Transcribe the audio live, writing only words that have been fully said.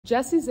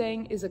Jesse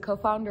Zhang is a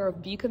co-founder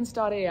of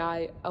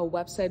beacons.ai, a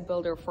website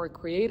builder for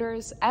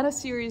creators, and a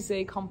Series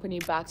A company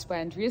backed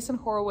by Andreessen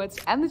Horowitz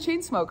and the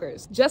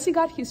Chainsmokers. Jesse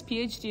got his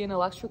PhD in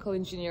electrical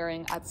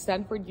engineering at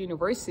Stanford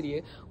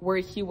University, where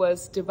he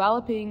was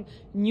developing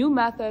new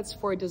methods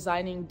for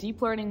designing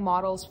deep learning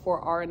models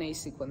for RNA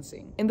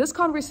sequencing. In this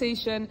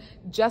conversation,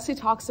 Jesse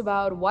talks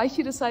about why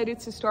he decided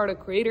to start a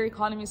creator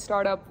economy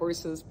startup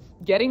versus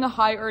getting a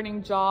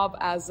high-earning job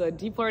as a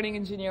deep learning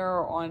engineer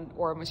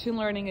or a machine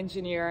learning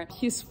engineer.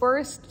 His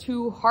first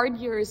 2 hard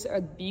years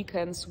at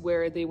Beacons,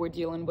 where they were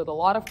dealing with a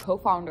lot of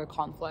co-founder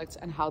conflicts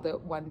and how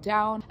that went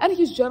down, and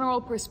his general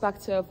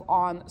perspective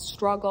on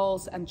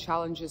struggles and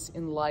challenges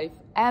in life,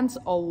 and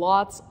a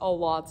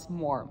lot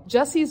more.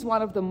 Jesse is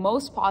one of the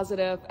most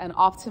positive and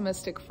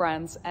optimistic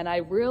friends, and I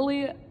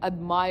really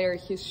admire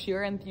his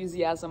sheer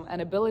enthusiasm and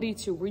ability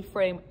to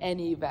reframe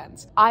any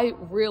event. I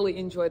really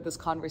enjoyed this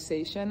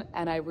conversation,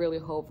 and I really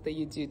hope that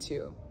you do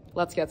too.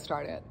 Let's get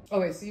started.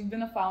 Okay, so you've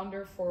been a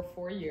founder for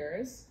 4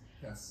 years.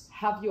 Yes.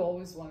 Have you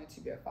always wanted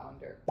to be a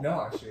founder?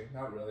 No, actually,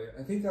 not really.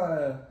 I think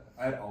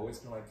I'd always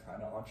been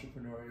kind of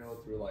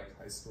entrepreneurial through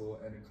high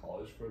school and in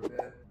college for a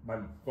bit.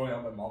 Growing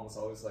up, my mom was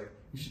always like,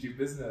 "You should do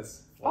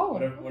business."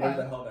 Whatever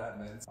the hell that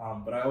meant.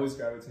 But I always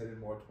gravitated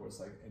more towards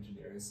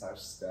engineering /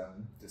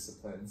 STEM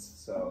disciplines.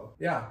 So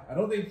yeah, I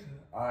don't think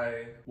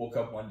I woke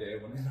up one day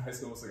when in high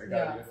school was like, I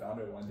gotta be a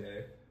founder one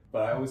day.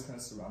 But I always kind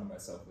of surrounded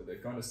myself with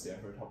it. Going to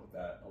Stanford helped with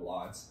that a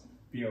lot.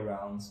 Being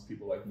around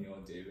people like Neil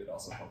and David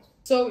also helped.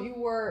 So you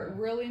were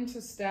really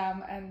into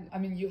STEM, and I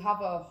mean, you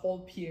have a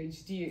whole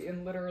PhD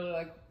in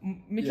literally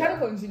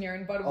mechanical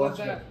engineering, but with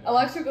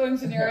electrical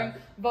engineering,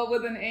 but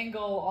with an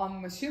angle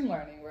on machine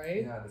learning,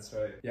 right? Yeah, that's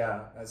right.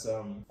 Yeah, as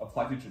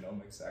applied to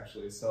genomics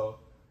actually. So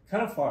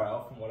kind of far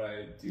out from what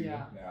I do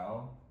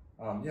now.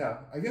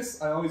 I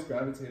guess I always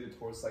gravitated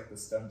towards the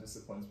STEM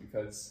disciplines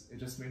because it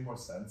just made more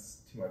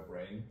sense to my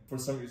brain. For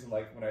some reason,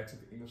 when I took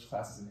English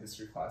classes and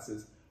history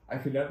classes, I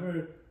could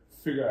never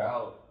figure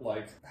out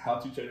how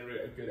to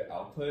generate a good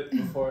output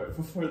before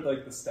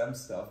the STEM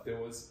stuff.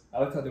 I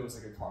liked how there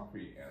was a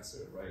concrete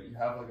answer, right? You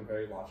have a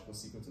very logical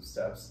sequence of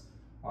steps.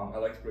 I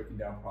liked breaking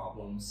down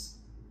problems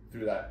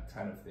through that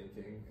kind of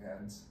thinking,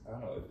 and I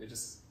don't know, it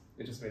just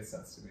made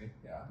sense to me.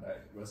 Yeah, and I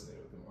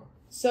resonated with it more.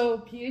 So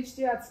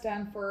PhD at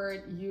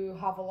Stanford, you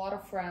have a lot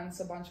of friends,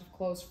 a bunch of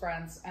close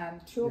friends, and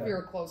 2 of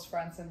your close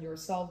friends and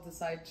yourself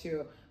decide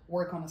to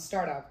work on a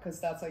startup,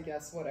 because that's, I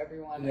guess, what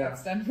everyone at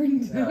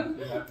Stanford did. Yeah,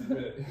 you have to do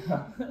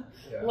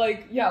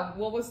it.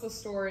 What was the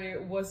story?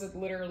 Was it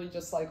literally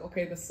just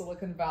okay, the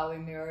Silicon Valley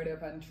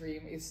narrative and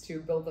dream is to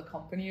build a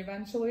company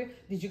eventually?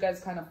 Did you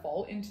guys kind of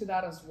fall into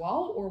that as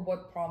well, or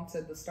what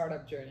prompted the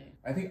startup journey?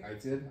 I think I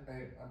did.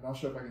 I'm not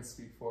sure if I can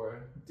speak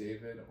for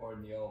David or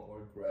Neil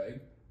or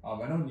Greg.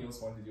 I know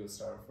Neil's wanted to do a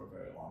startup for a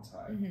very long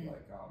time. Mm-hmm.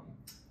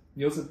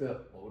 Neil's a bit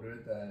older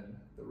than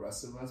the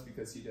rest of us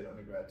because he did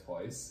undergrad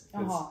twice.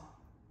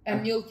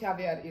 And Neil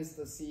Caveat is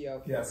the CEO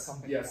of the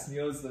company. Yes,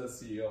 Neil is the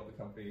CEO of the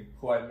company,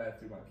 who I met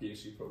through my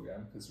PhD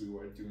program because we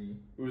were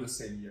the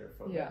same year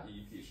for the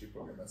EE PhD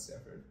program at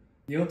Stanford.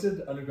 Neil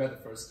did undergrad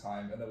the first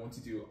time and then went to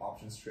do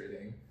options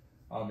trading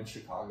in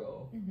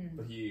Chicago. Mm-hmm.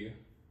 But he,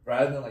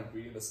 rather than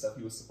reading the stuff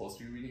he was supposed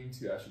to be reading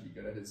to actually be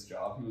good at his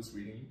job, he was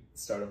reading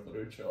startup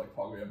literature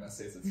Paul Graham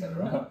essays,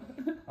 etc.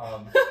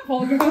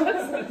 Paul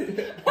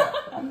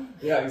Graham.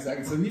 Yeah,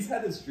 exactly. So he's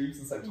had this dream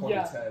since 2010.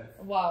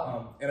 Yeah.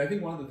 Wow. And I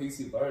think one of the things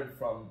he learned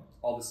from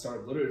all the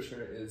startup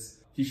literature is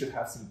he should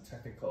have some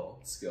technical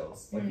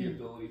skills, the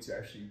ability to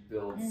actually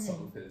build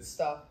some of his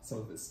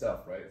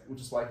stuff, right? Which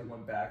is why he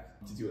went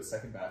back to do a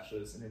second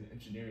bachelor's in an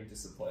engineering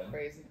discipline.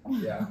 Crazy.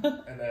 Yeah,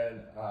 and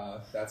then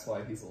that's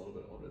why he's a little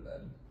bit older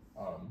than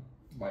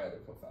my other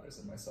co-founders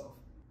and myself.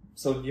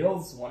 So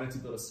Neil's wanted to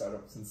build a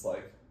startup since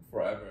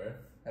forever,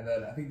 and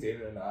then I think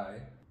David and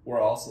I were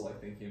also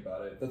thinking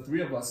about it. The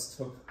 3 of us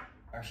took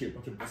actually a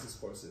bunch of business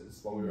courses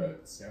while we were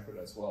at Stanford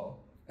as well.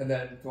 And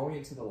then going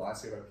into the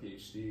last year of our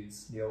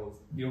PhDs,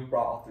 Neil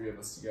brought all 3 of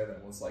us together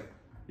and was like,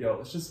 "Yo,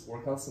 let's just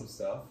work out some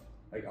stuff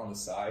on the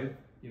side.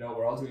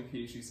 We're all doing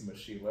PhDs in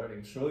machine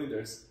learning. Surely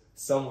there's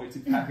some way to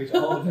package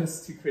all of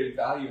this to create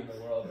value in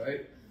the world,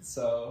 right?"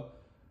 So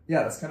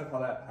yeah, that's kind of how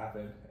that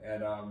happened.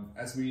 And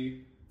as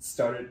we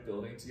started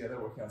building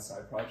together, working on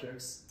side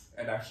projects,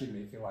 and actually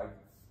making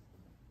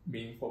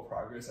meaningful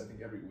progress, I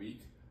think every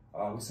week,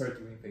 we started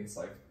doing things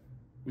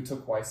we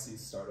took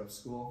YC's startup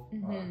school.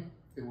 Mm-hmm.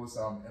 It was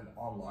an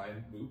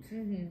online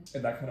MOOC,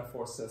 and that kind of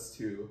forced us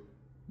to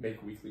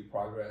make weekly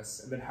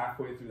progress. And then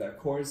halfway through that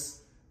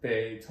course,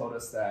 they told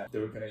us that they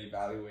were going to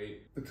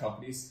evaluate the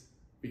companies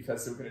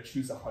because they were going to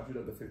choose 100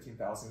 of the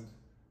 15,000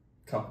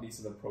 companies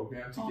in the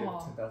program to give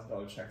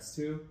 $10,000 checks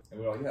to. And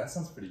we were like, yeah, that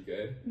sounds pretty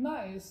good.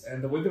 Nice.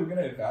 And the way they were going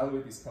to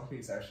evaluate these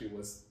companies actually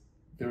was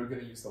they were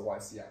going to use the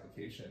YC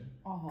application.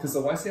 Because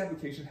the YC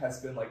application has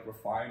been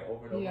refined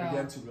over and over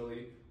again to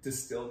really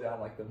distill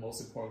down the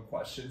most important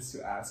questions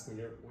to ask when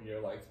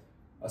you're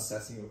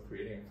assessing or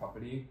creating a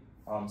company.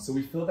 So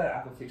we filled that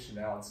application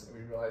out and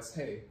we realized,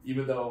 hey,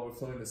 even though we're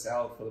filling this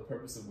out for the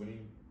purpose of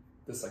winning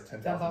this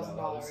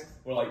 $10,000,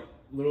 we're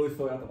literally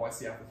filling out the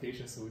YC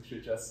application, so we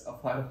should just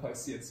apply to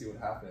YC and see what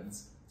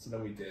happens. So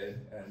then we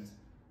did, and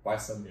by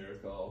some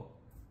miracle,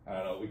 I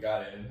don't know, we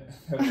got in.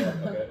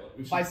 Okay,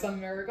 we should, by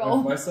some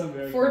miracle. By some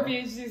miracle. 4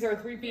 PhDs or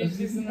 3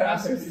 PhDs in the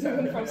master's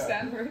student from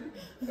Stanford.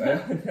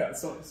 Yeah,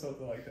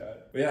 something like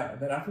that. But yeah, and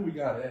then after we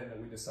got in,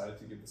 we decided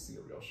to give this thing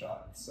a real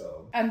shot.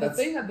 So and the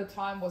thing at the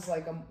time was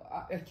like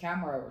a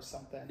camera or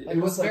something. Like, it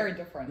was like, very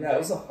different. Yeah, right? It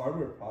was a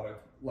hardware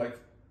product. Like,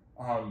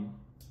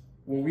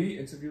 when we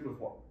interviewed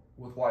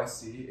with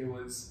YC, it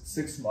was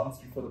 6 months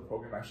before the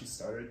program actually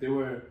started. They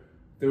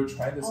were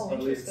trying this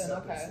early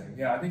acceptance thing.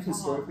 Yeah, I think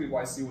historically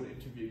YC would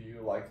interview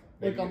you like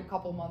maybe a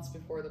couple months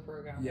before the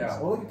program. Yeah,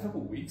 or like a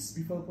couple weeks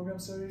before the program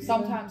started.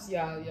 Sometimes,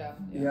 even.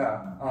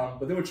 Yeah.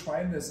 But they were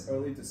trying this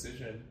early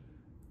decision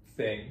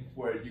thing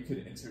where you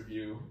could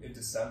interview in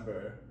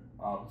December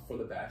for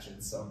the batch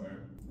in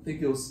summer. I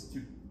think it was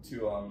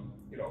to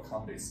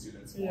accommodate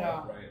students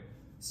more, right?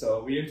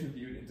 So we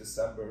interviewed in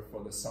December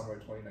for the summer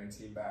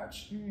 2019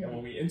 batch, and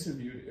when we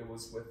interviewed, it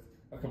was with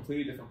a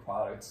completely different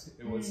product.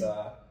 It was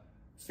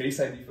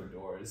Face ID for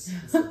doors.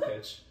 Is the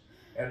pitch,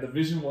 and the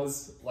vision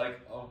was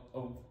like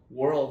a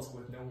world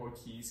with no more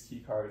keys,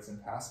 key cards,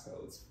 and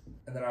passcodes.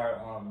 And then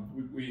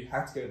we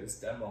hacked together this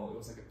demo. It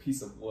was like a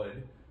piece of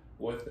wood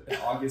with an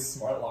August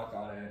smart lock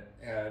on it,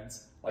 and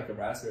like a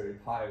Raspberry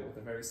Pi with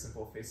a very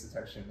simple face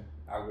detection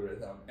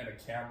algorithm and a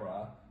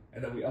camera.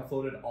 And then we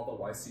uploaded all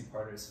the YC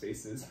partners'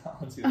 faces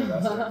onto the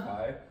Raspberry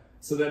Pi.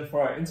 So then for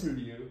our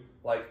interview,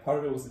 like part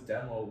of it was a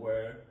demo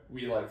where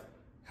we like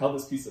held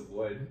this piece of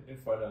wood in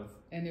front of,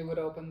 and it would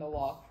open the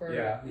lock for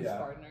each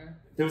partner.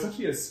 There was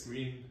actually a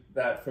screen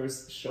that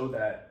first showed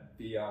that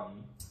the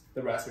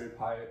Raspberry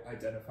Pi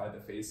identified the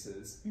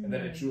faces, and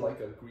then it drew like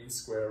a green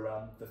square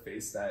around the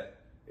face that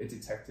it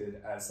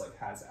detected as like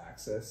has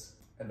access,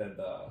 and then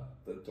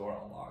the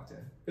door unlocked.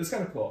 And it was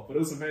kind of cool, but it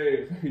was a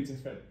very, very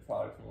different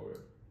product from what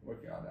we're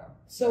working on now.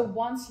 So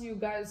once you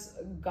guys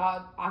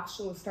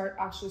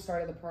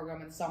started the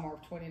program in summer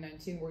of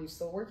 2019, were you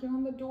still working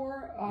on the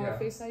door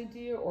Face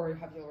ID, or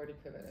have you already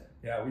pivoted?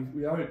 Yeah,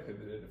 we already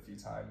pivoted a few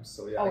times.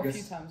 So yeah, a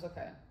few times,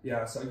 okay.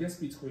 Yeah, so I guess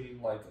between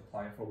like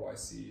applying for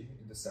YC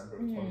in December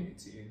of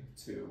 2018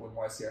 to when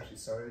YC actually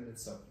started in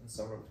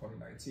summer of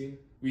 2019,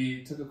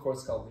 we took a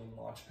course called Lean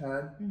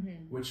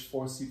Launchpad, which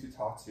forced you to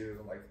talk to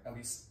like at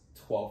least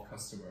 12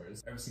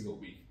 customers every single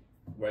week,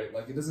 right?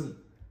 Like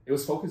it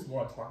was focused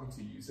more on talking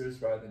to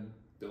users rather than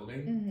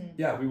building.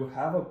 Yeah, we would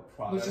have a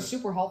product. Which is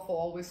super helpful.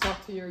 Always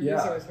talk to your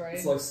users, right?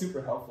 It's like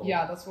super helpful.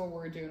 Yeah, that's what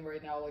we're doing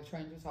right now, like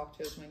trying to talk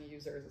to as many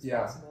users as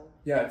possible.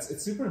 Yeah,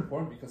 it's super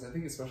important because I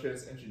think especially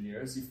as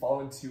engineers, you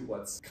fall into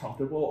what's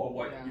comfortable or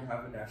what you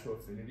have a natural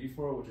affinity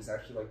for, which is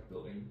actually like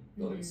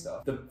building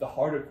stuff. The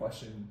harder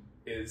question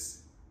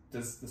is,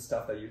 does the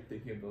stuff that you're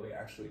thinking of building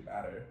actually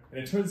matter? And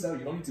it turns out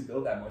you don't need to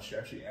build that much to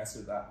actually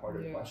answer that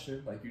harder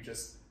question. Like you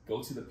just go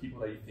to the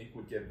people that you think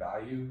would get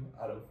value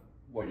out of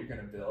what you're going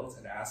to build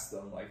and ask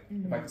them like,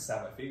 if I can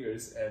snap my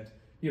fingers and,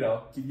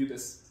 give you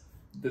this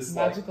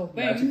magical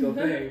like,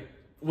 thing,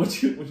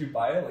 would you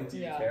buy it? Like, do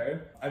you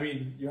care? I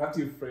mean, you have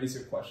to phrase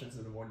your questions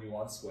in a more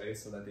nuanced way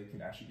so that they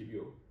can actually give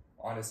you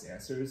honest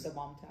answers. The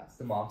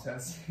mom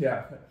test.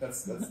 Yeah,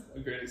 that's a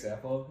great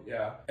example.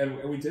 Yeah,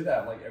 and we did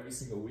that like every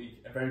single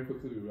week, and very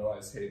quickly we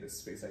realized, hey, this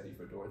Face ID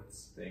for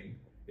doors thing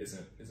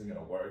isn't going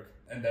to work.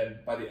 And then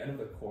by the end of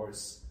the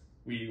course,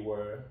 we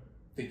were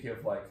thinking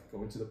of like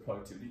going to the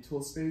productivity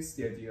tool space.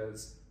 The idea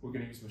is we're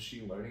going to use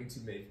machine learning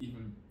to make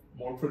even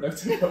more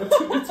productive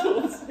productivity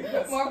tools.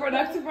 More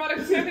productive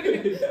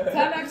productivity.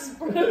 10x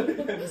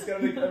productivity. It's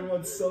going to make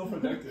everyone so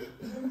productive.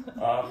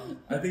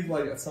 I think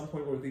like at some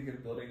point we're thinking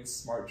of building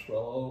smart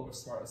Trello or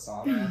smart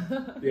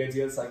Asana. The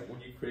idea is like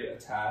when you create a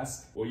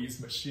task, we'll use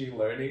machine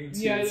learning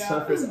to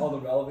surface all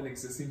the relevant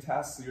existing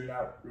tasks so you're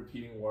not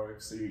repeating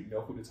work, so you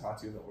know who to talk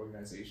to in the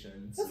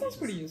organization. That sounds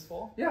pretty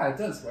useful. Yeah, it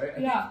does, right?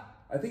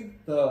 I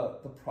think the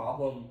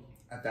problem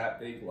at that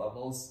big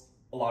levels,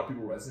 a lot of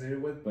people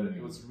resonated with, but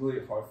it was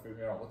really hard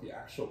figuring out what the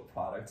actual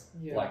product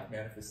like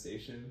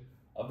manifestation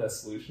of that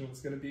solution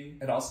was going to be.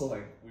 And also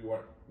like we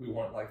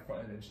weren't like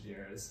front end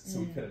engineers,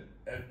 so we couldn't.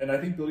 And I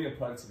think building a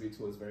productivity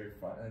tool is very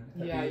front end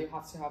heavy. Yeah, you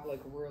have to have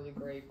like really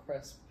great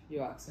crisp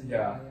UX. And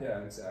yeah,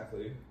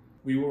 exactly.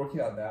 We were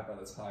working on that by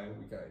the time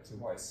we got into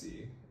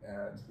YC,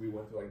 and we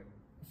went through like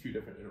a few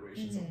different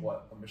iterations of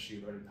what a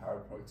machine learning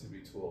powered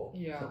productivity tool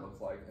could look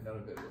like, and none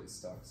of it really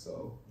stuck.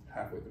 So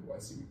halfway through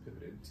YC, we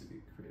pivoted to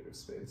the creator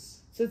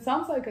space. So it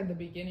sounds like at the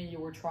beginning you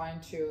were trying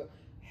to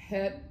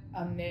hit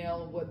a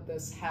nail with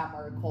this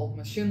hammer called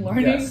machine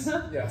learning.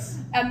 Yes.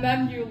 And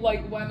then you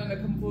like went in a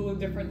completely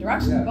different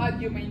direction, but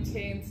you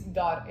maintained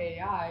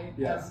 .ai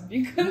as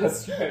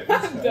beacons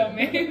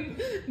domain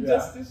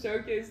just to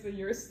showcase that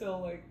you're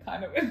still like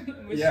kind of in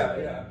machine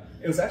learning. Yeah.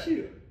 It was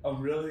actually a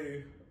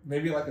really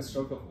maybe like a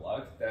stroke of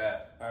luck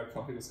that our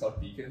company was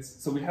called Beacons.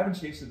 So we haven't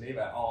changed the name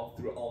at all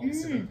through all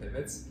these different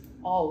pivots.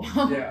 Oh,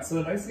 wow. Yeah, so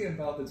the nice thing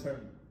about the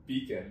term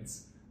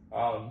beacons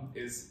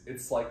is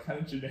it's like kind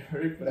of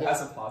generic, but it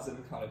has a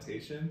positive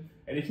connotation.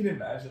 And you can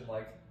imagine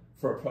like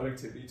for a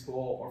productivity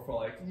tool or for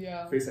like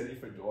Face ID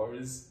for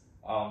doors,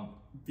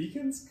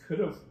 Beacons could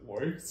have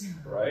worked,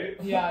 right?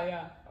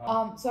 Yeah.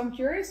 So I'm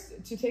curious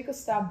to take a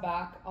step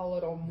back a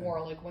little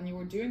more. Like when you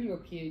were doing your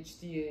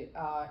PhD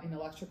in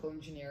electrical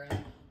engineering,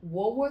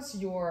 what was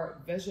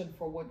your vision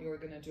for what you were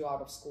going to do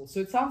out of school? So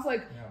it sounds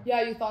like,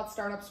 you thought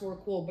startups were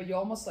cool, but you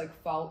almost like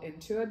fell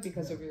into it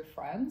because of your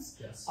friends.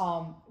 Yes.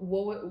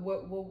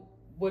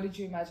 What did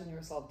you imagine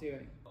yourself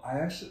doing?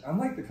 I'm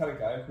like the kind of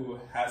guy who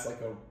has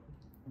like a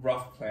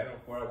rough plan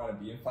of where I want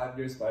to be in 5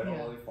 years, but I don't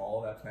really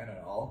follow that plan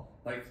at all.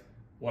 Like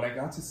when I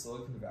got to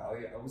Silicon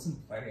Valley, I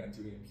wasn't planning on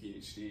doing a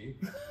PhD.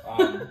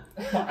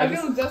 I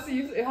feel Jesse,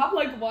 you have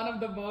like one of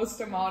the most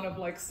amount of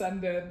like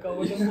send it, go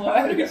with the flow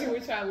energy,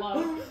 which I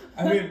love.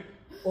 I mean,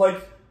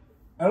 like,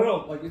 I don't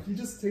know, like if you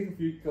just take a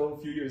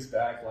few years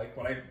back, like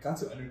when I got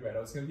to undergrad,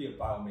 I was going to be a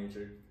bio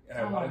major and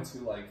I wanted to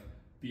like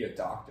be a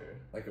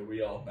doctor, like a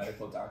real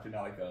medical doctor,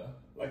 not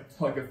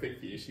like a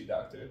fake PhD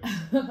doctor.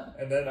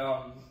 And then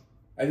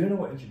I didn't know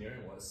what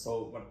engineering was,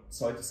 so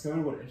I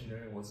discovered what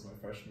engineering was my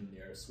freshman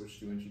year, switched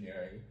to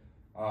engineering,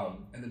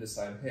 and then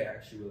decided, hey, I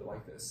actually really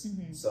like this.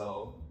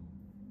 So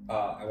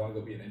I want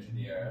to go be an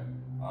engineer.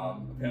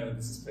 Apparently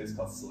this is a place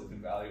called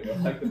Silicon Valley where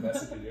like the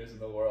best engineers in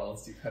the world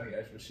do cutting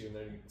edge machine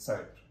learning,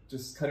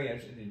 just cutting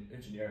edge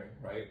engineering,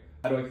 right?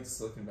 How do I get to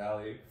Silicon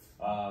Valley?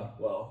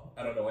 Well,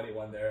 I don't know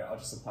anyone there. I'll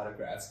just apply to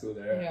grad school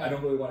there. I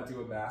don't really want to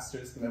do a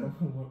master's because I don't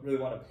really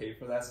want to pay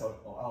for that. So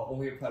I'll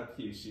only apply to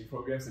PhD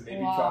programs and maybe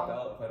drop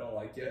out if I don't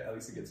like it. At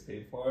least it gets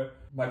paid for.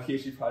 My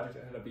PhD project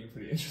ended up being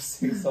pretty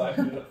interesting, so I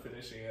ended up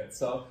finishing it.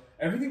 So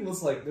everything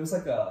was like, there was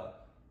like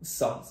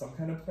some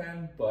kind of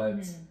plan, but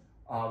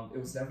it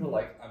was never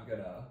like I'm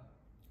gonna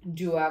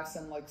do X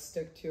and like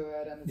stick to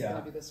it and it's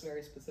gonna be this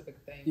very specific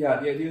thing. Yeah,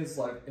 the idea is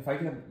like if I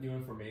get new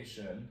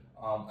information,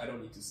 I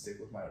don't need to stick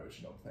with my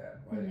original plan,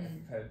 right? I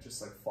can kind of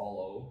just like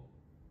follow,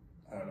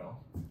 I don't know,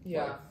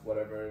 like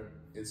whatever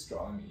is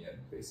drawing me in,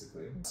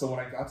 basically. So when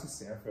I got to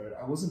Stanford,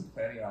 I wasn't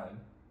planning on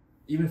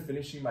even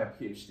finishing my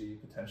PhD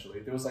potentially.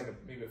 There was like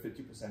maybe a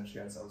 50%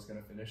 chance I was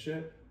gonna finish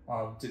it.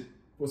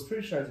 Was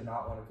pretty sure I did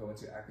not want to go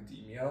into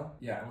academia.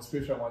 Yeah, I was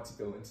pretty sure I wanted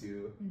to go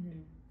into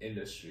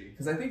industry.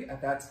 Because I think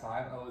at that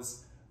time I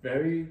was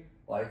very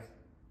like,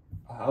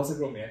 I was like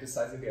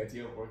romanticizing the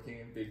idea of working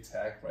in big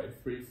tech, right?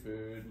 Free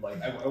food.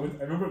 Like I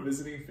remember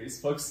visiting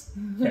Facebook's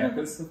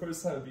campus the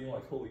first time and being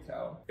like, holy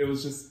cow. It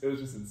was just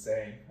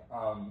insane.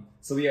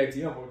 So the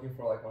idea of working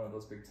for like one of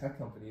those big tech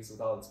companies with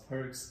all its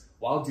perks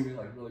while doing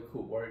like really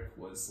cool work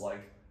was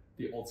like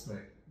the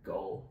ultimate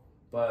goal.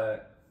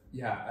 But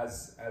yeah,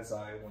 as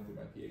I went through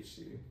my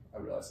PhD, I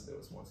realized that there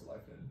was more to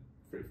life than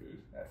free food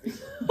at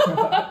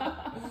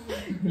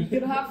Facebook. You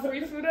can have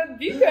free food at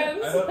Beacons. I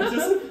know, it's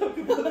just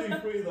completely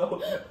free though.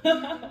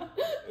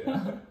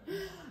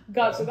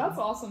 Gotcha, that's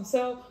awesome.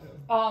 So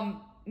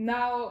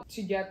now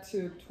to get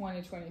to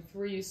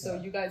 2023, so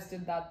you guys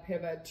did that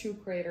pivot to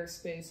creator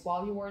space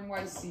while you were in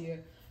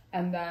YC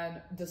and then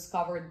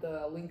discovered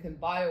the link in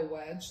bio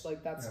wedge.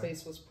 Like that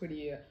space was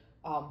pretty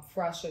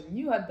fresh and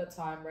new at the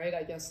time, right?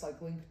 I guess like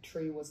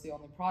Linktree was the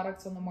only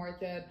product on the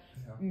market.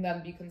 And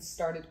then Beacons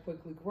started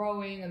quickly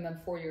growing, and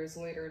then 4 years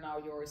later, now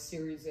you're a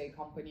Series A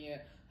company,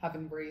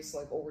 having raised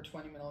like over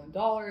 $20 million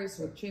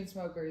with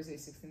Chainsmokers,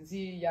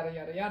 A16Z, yada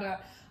yada yada.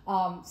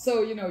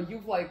 So you know,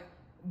 you've like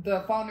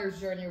the founder's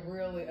journey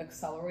really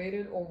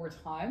accelerated over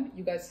time.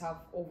 You guys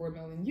have over 1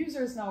 million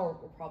users now,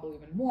 or probably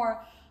even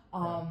more.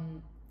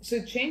 So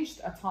it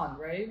changed a ton,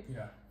 right?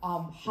 Yeah.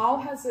 How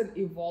has it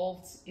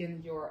evolved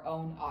in your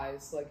own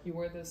eyes? Like you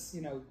were this,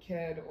 you know,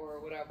 kid or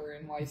whatever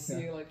in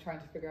YC, like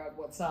trying to figure out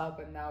what's up,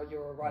 and now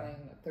you're running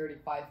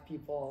 35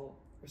 people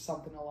or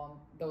something along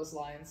those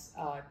lines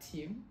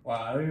team.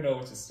 Wow, I don't even know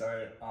where to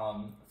start.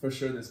 For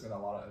sure, there's been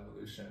a lot of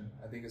evolution.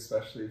 I think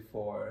especially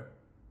for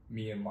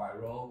me in my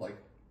role, like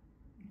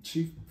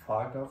chief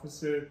product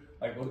officer,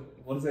 like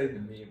what does that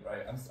even mean,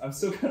 right? I'm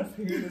still kind of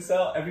figuring this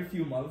out. Every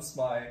few months,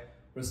 my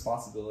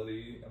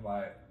responsibility and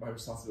my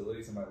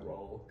responsibilities and my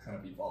role kind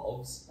of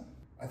evolves.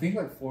 I think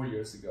like 4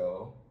 years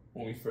ago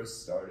when we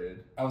first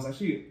started,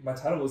 my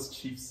title was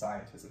chief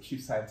scientist or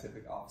chief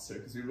scientific officer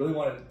because we really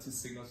wanted to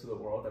signal to the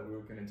world that we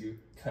were going to do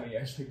cutting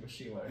edge like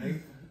machine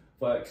learning.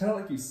 But kind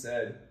of like you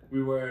said, we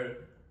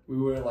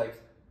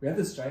had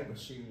this giant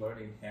machine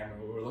learning hammer.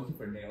 We were looking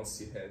for nails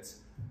to hit,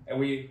 and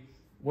we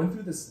went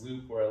through this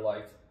loop where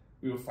like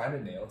we would find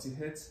a nail to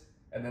hit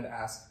and then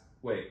ask,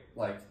 wait,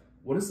 like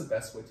what is the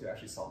best way to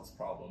actually solve this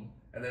problem?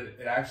 And then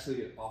it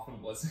actually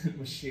often wasn't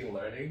machine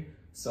learning.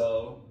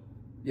 So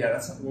yeah,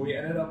 that's when we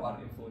ended up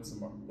on the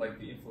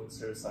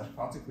influencer /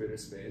 content creator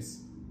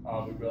space.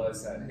 We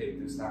realized that, hey,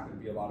 there's not going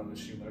to be a lot of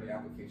machine learning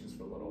applications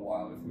for a little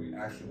while if we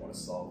actually want to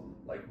solve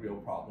like real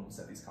problems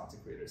that these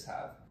content creators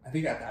have. I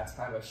think at that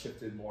time I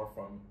shifted more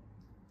from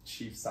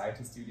chief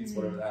scientist duties,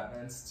 whatever that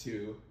meant,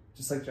 to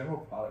just like general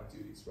product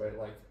duties, right?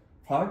 Like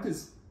product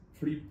is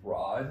pretty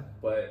broad,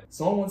 but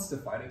someone once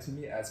defined it to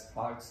me as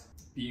product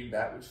being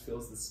that which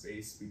fills the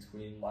space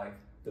between like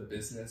the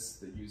business,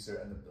 the user,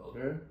 and the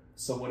builder.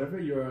 So whatever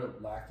you're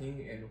lacking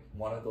in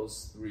one of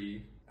those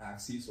three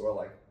axes or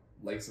like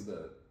legs of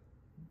the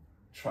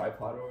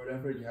tripod or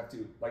whatever, you have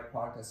to, like,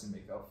 product has to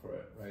make up for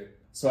it, right?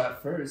 So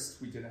at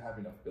first we didn't have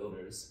enough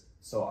builders,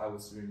 so I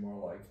was doing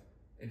more like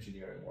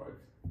engineering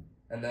work.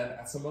 And then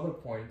at some other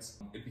point,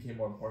 it became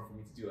more important for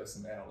me to do like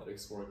some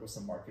analytics work or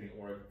some marketing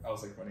work. I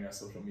was like running our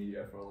social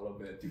media for a little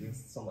bit, doing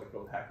some like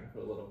growth hacking for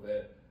a little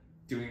bit,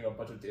 doing a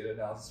bunch of data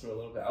analysis for a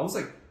little bit. I was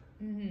like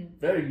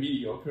very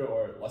mediocre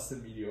or less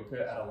than mediocre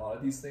at a lot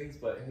of these things,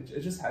 but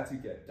it just had to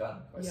get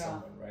done by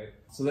someone, right?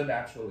 So then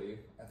naturally,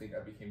 I think I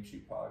became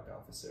chief product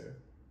officer.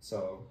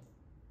 So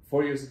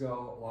 4 years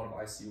ago, a lot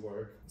of IC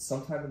work.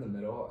 Sometime in the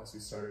middle, as we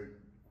started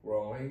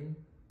growing,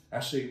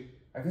 actually,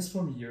 I guess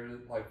from year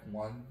like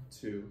 1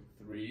 to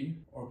 3,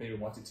 or maybe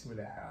 1 to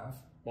 2.5,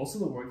 most of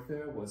the work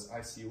there was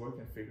IC work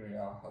and figuring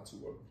out how to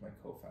work with my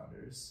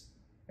co-founders.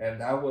 And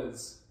that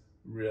was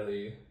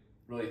really,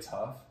 really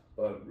tough,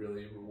 but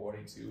really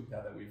rewarding too,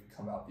 now that we've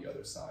come out the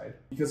other side.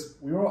 Because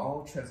we were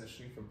all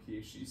transitioning from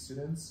PhD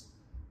students,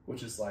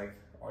 which is like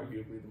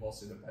arguably the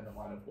most independent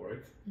line of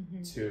work,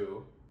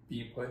 to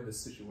being put in this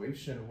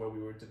situation where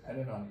we were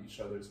dependent on each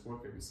other's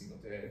work every single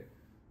day.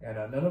 And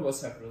none of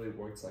us have really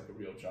worked like a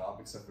real job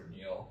except for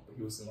Neil, but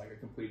he was in like a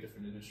completely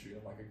different industry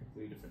and like a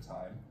completely different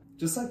time.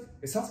 Just like,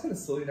 it sounds kind of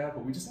silly now,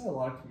 but we just had a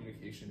lot of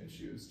communication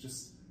issues,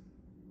 just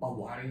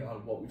aligning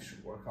on what we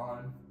should work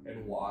on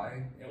and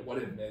why, and what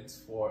it meant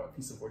for a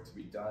piece of work to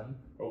be done,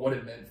 or what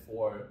it meant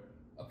for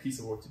a piece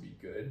of work to be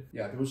good.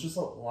 Yeah, there was just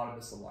a lot of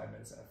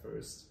misalignments at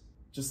first.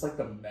 Just like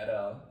a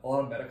lot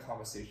of meta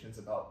conversations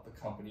about the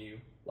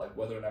company, like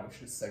whether or not we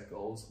should set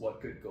goals,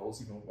 what good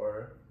goals even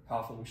were, how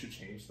often we should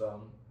change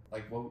them,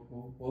 like what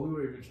we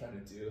were even trying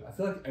to do. I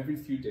feel like every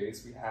few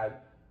days we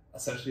had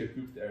essentially a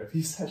group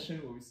therapy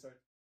session where we started